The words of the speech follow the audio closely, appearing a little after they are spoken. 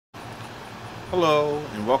Hello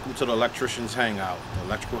and welcome to the Electricians Hangout, the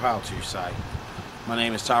electrical how-to site. My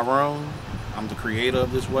name is Tyrone. I'm the creator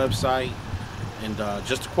of this website, and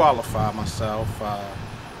just to qualify myself,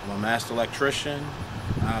 I'm a master electrician.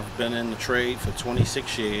 I've been in the trade for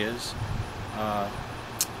 26 years.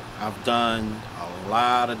 I've done a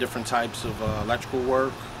lot of different types of electrical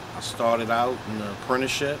work. I started out in the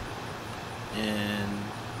apprenticeship, and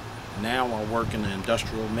now I work in the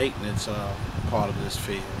industrial maintenance part of this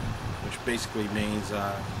field, which basically means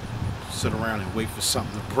I sit around and wait for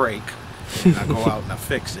something to break, and I go out and I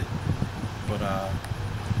fix it. But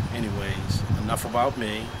anyways, enough about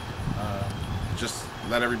me. Just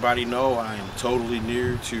let everybody know I am totally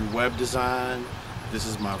new to web design. This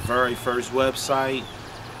is my very first website,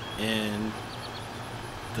 and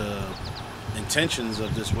the intentions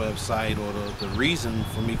of this website, or the reason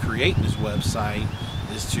for me creating this website,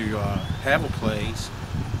 is to have a place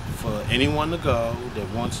for anyone to go that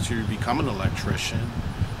wants to become an electrician,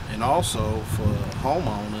 and also for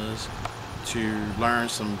homeowners to learn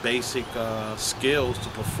some basic skills to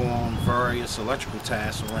perform various electrical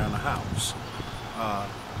tasks around the house.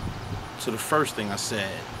 So the first thing I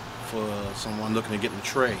said, for someone looking to get in the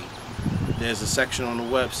trade, there's a section on the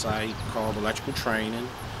website called Electrical Training.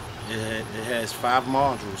 It has 5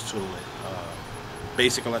 modules to it: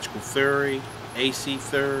 basic electrical theory, AC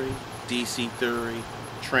theory, DC theory,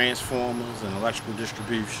 transformers, and electrical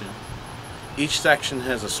distribution. Each section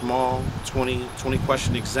has a small 20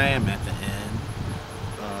 question exam at the end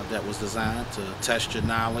that was designed to test your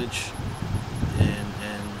knowledge and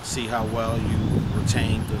see how well you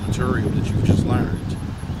retained the material that you've just learned.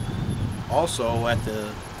 Also, at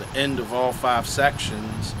the end of all 5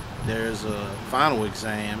 sections, there's a final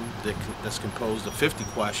exam that's composed of 50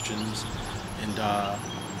 questions, and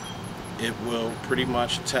it will pretty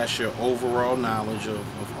much test your overall knowledge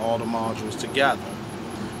of all the modules together.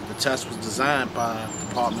 The test was designed by the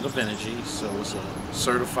Department of Energy, so it's a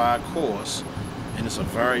certified course, and it's a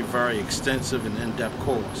very, very extensive and in-depth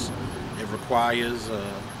course. It requires a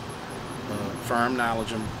firm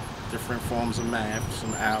knowledge of different forms of math,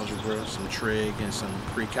 some algebra, some trig, and some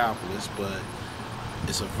pre-calculus, but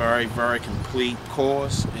it's a very, very complete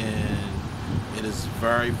course, and it is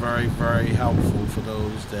very, very, very helpful for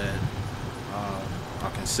those that are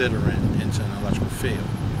considering into an electrical field.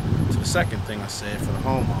 So the second thing I said, for the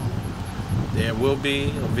homeowner, there will be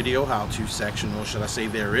a video how-to section, or should I say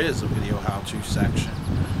there is a video how-to section,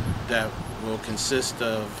 that will consist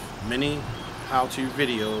of many how-to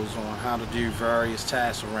videos on how to do various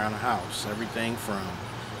tasks around the house. Everything from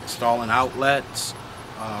installing outlets,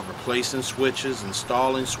 replacing switches,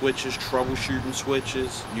 installing switches, troubleshooting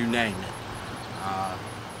switches, you name it.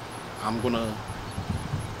 I'm gonna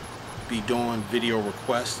be doing video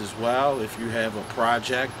requests as well. If you have a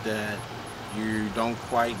project that you don't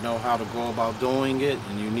quite know how to go about doing it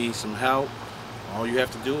and you need some help, all you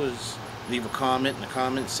have to do is leave a comment in the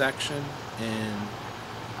comment section, and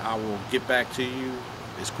I will get back to you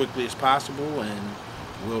as quickly as possible, and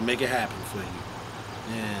we'll make it happen for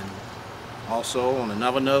you. And also, on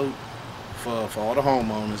another note, for all the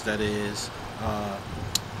homeowners, that is,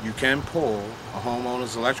 you can pull a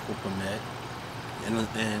homeowner's electrical permit,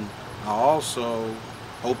 and I also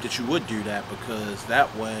hope that you would do that, because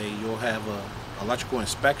that way you'll have a electrical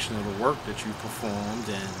inspection of the work that you performed,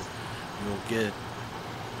 and you'll get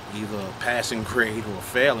either a passing grade or a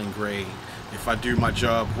failing grade. If I do my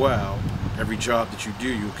job well, every job that you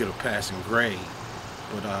do, you'll get a passing grade.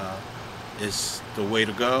 But it's the way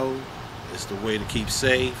to go. It's the way to keep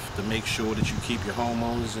safe, to make sure that you keep your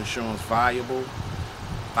homeowner's insurance viable,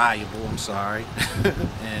 I'm sorry,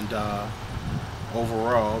 and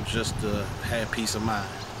overall, just to have peace of mind.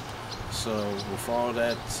 So with all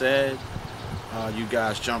that said, you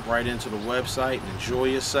guys jump right into the website and enjoy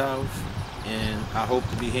yourself, and I hope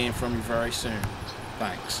to be hearing from you very soon.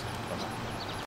 Thanks.